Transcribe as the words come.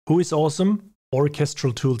Who is awesome?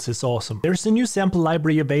 Orchestral Tools is awesome. There's a new sample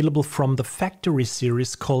library available from the Factory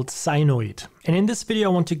series called Sinoid. And in this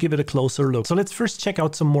video I want to give it a closer look. So let's first check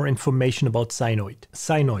out some more information about Sinoid.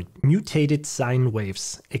 Sinoid, mutated sine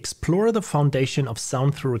waves. Explore the foundation of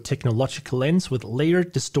sound through a technological lens with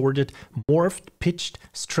layered, distorted, morphed, pitched,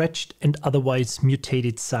 stretched and otherwise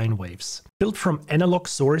mutated sine waves. Built from analog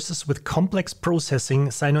sources with complex processing,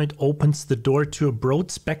 Sinoid opens the door to a broad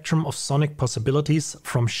spectrum of sonic possibilities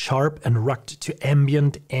from sharp and rugged to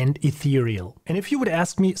ambient and ethereal. And if you would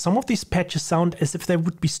ask me, some of these patches sound as if they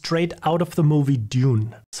would be straight out of the movie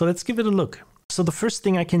Dune. So let's give it a look. So the first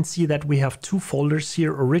thing I can see that we have two folders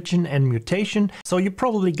here, origin and mutation. So you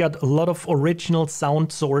probably got a lot of original sound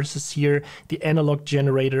sources here, the analog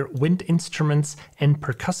generator, wind instruments and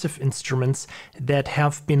percussive instruments that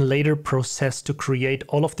have been later processed to create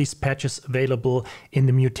all of these patches available in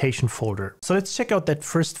the mutation folder. So let's check out that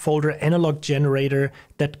first folder, analog generator,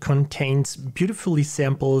 that contains beautifully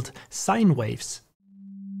sampled sine waves.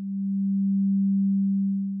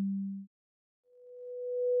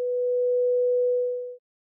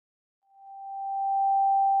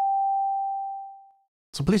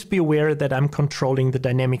 So please be aware that I'm controlling the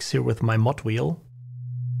dynamics here with my mod wheel.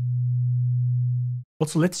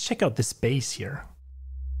 Also, let's check out this bass here.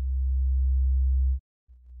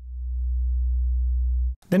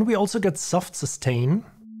 Then we also got soft sustain.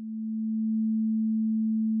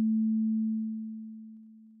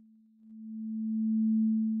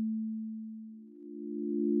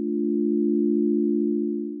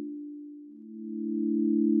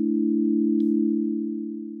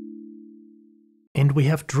 And we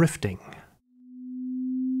have drifting.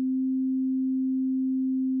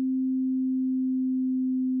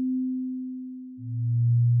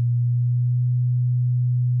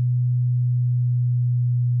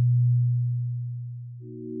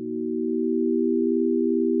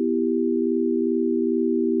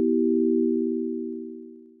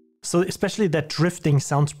 So especially that drifting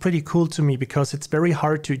sounds pretty cool to me because it's very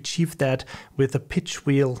hard to achieve that with a pitch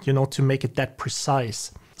wheel, you know, to make it that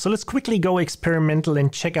precise. So let's quickly go experimental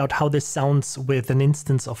and check out how this sounds with an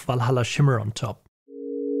instance of Valhalla Shimmer on top.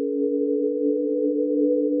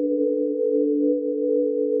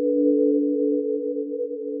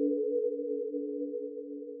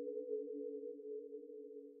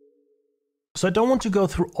 So I don't want to go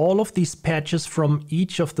through all of these patches from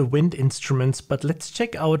each of the wind instruments, but let's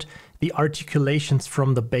check out the articulations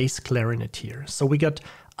from the bass clarinet here. So we got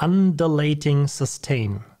undulating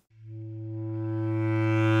sustain.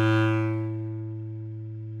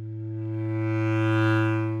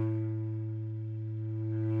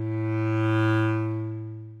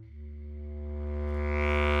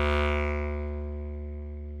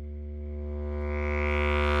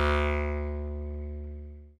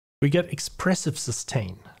 We get expressive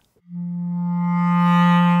sustain.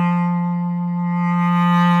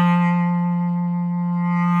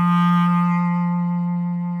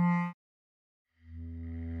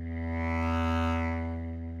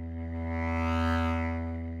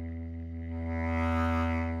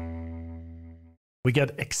 We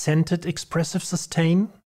get accented expressive sustain.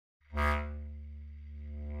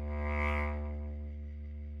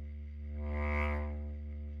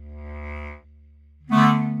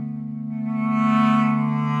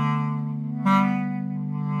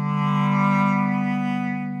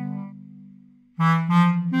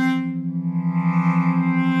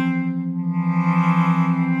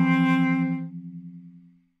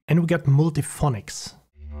 And we got multiphonics.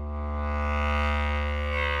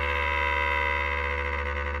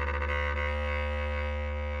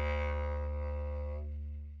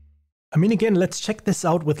 I mean, again, let's check this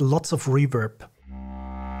out with lots of reverb.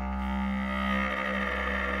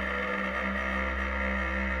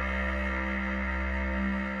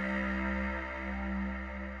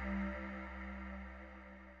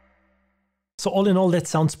 So all in all, that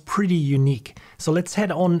sounds pretty unique. So let's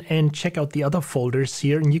head on and check out the other folders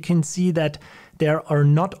here. And you can see that there are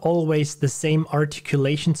not always the same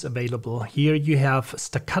articulations available. Here you have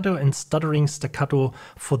staccato and stuttering staccato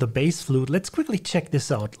for the bass flute. Let's quickly check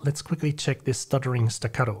this out. Let's quickly check this stuttering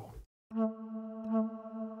staccato.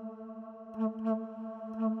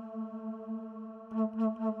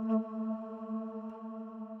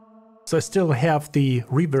 So I still have the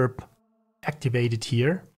reverb activated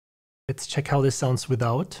here. Let's check how this sounds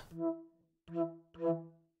without.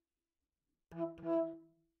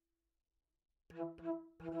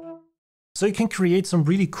 So you can create some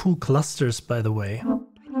really cool clusters, by the way.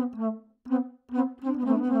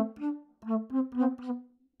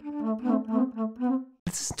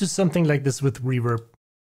 Let's do something like this with reverb.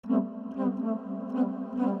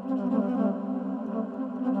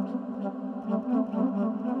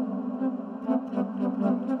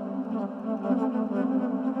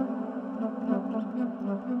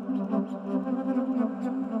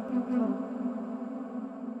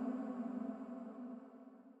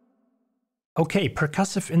 Okay,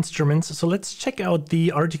 percussive instruments. So let's check out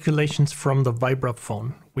the articulations from the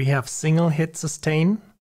vibraphone. We have single hit sustain.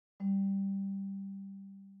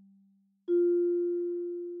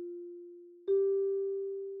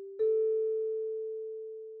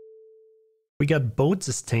 We got bowed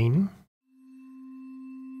sustain.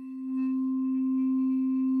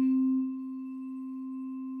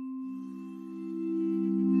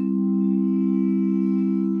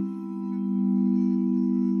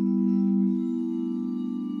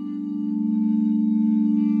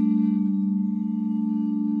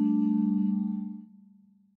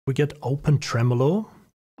 We get open tremolo.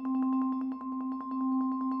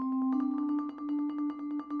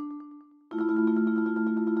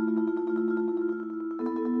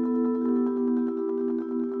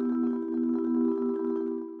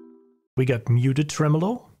 We got muted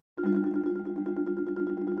tremolo.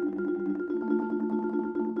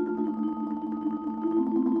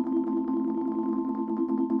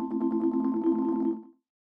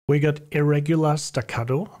 We got irregular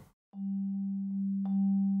staccato.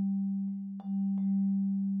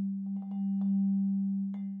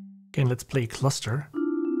 Again, let's play a cluster.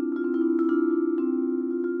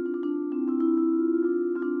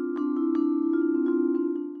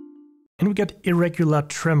 And we get irregular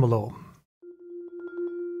tremolo.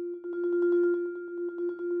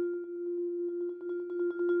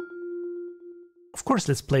 Of course,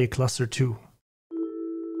 let's play a cluster too.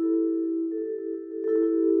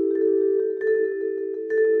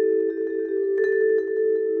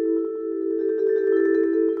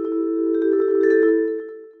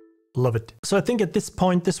 Love it. So I think at this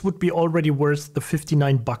point, this would be already worth the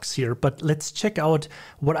 $59 here, but let's check out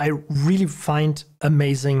what I really find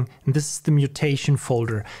amazing. And this is the mutation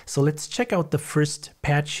folder. So let's check out the first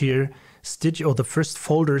patch here, or the first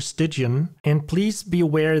folder, Stygian. And please be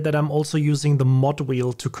aware that I'm also using the mod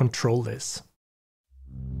wheel to control this.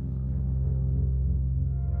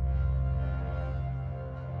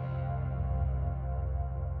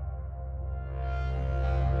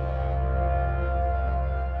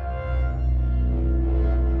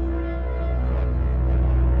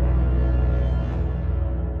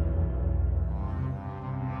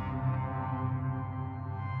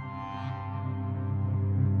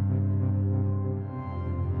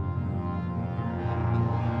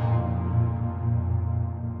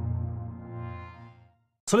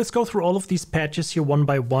 So let's go through all of these patches here one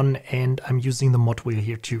by one, and I'm using the mod wheel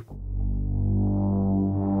here too.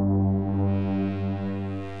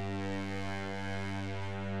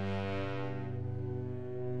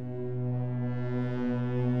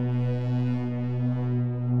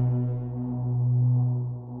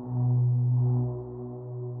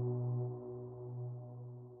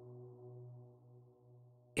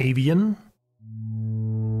 Avian.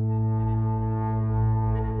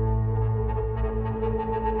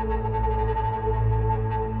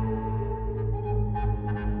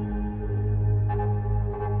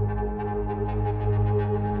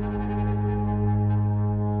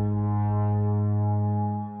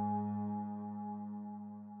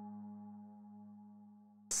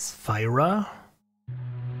 Sphyra.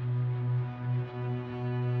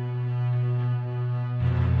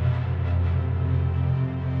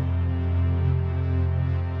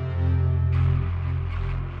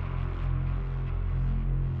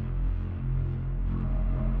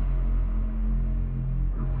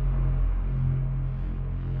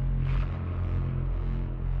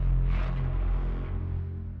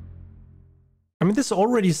 I mean, this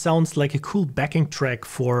already sounds like a cool backing track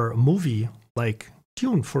for a movie, like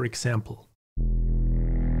Dune, for example.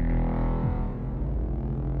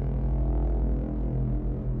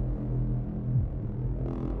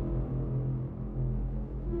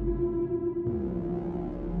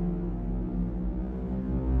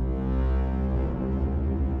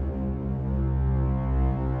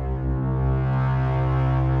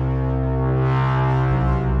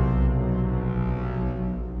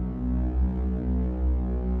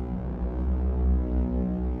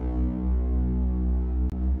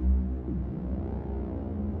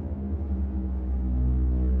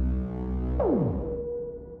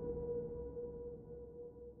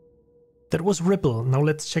 That was Ripple. Now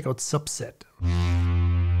let's check out Subset.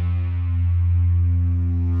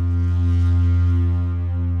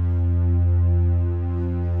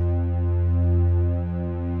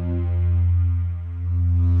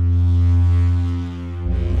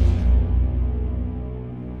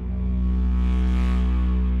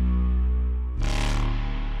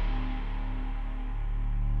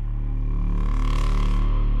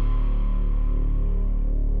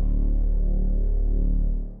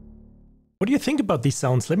 What do you think about these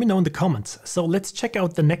sounds? Let me know in the comments. So let's check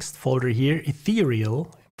out the next folder here,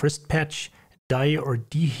 ethereal, first patch, di or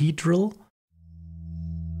dihedral.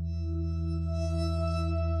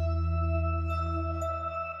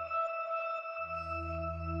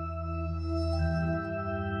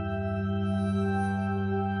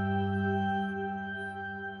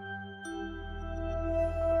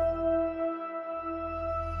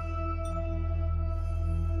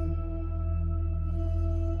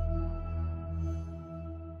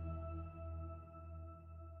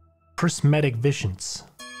 Prismatic visions.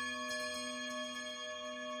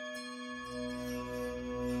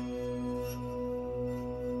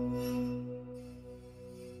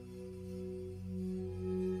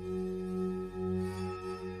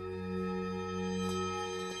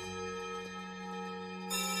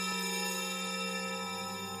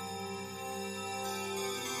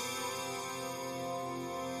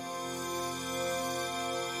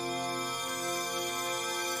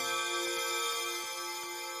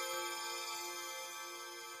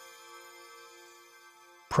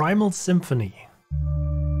 Primal Symphony.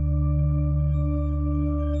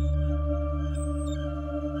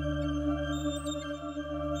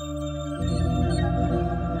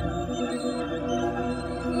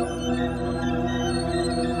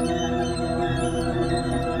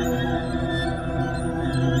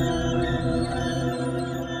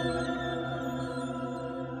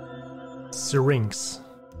 Syrinx.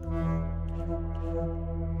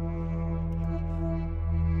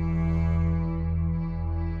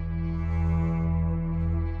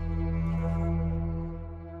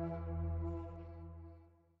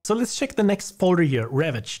 So let's check the next folder here,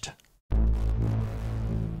 Ravaged.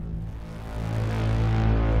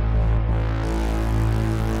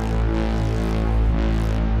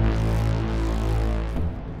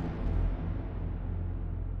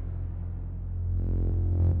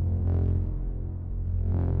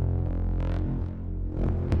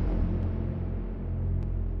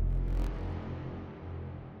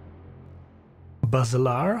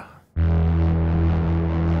 Basilar.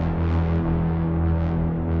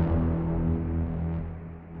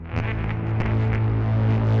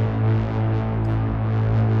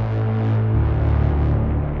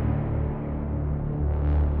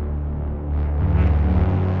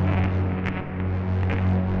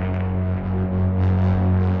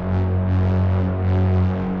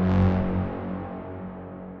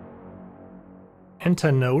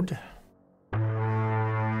 Internode.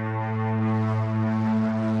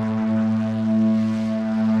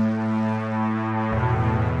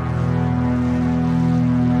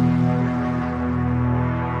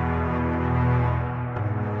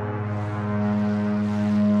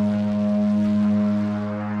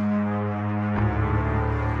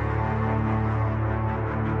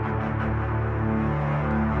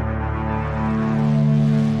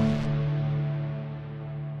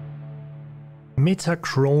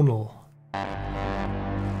 Metachronal.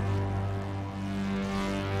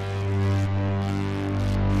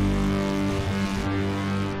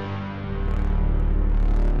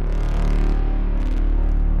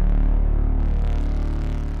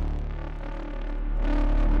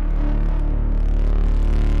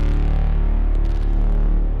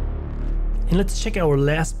 And let's check our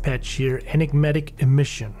last patch here, Enigmatic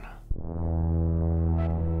Emission.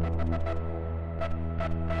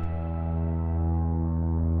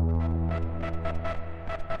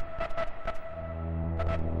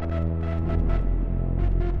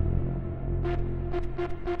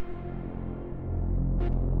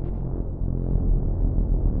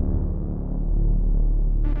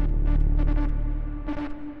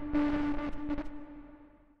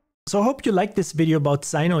 So I hope you liked this video about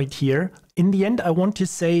Sinoid here. In the end, I want to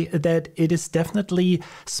say that it is definitely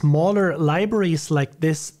smaller libraries like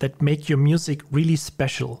this that make your music really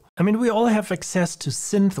special. I mean, we all have access to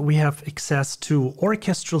synth, we have access to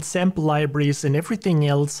orchestral sample libraries and everything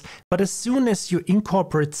else, but as soon as you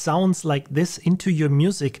incorporate sounds like this into your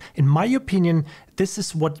music, in my opinion, this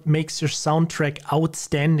is what makes your soundtrack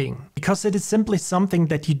outstanding, because it is simply something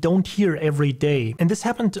that you don't hear every day. And this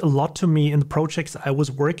happened a lot to me in the projects I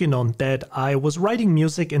was working on, that I was writing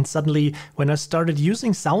music and suddenly when I started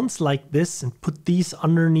using sounds like this and put these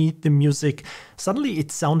underneath the music, suddenly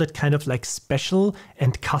it sounded kind of like special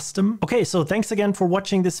and custom. Okay, so thanks again for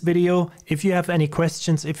watching this video. If you have any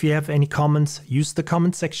questions, if you have any comments, use the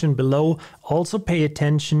comment section below. Also pay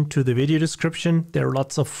attention to the video description. There are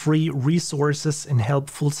lots of free resources and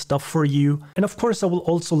helpful stuff for you. And of course, I will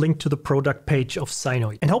also link to the product page of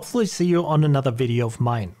Sinoid. And hopefully see you on another video of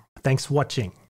mine. Thanks for watching.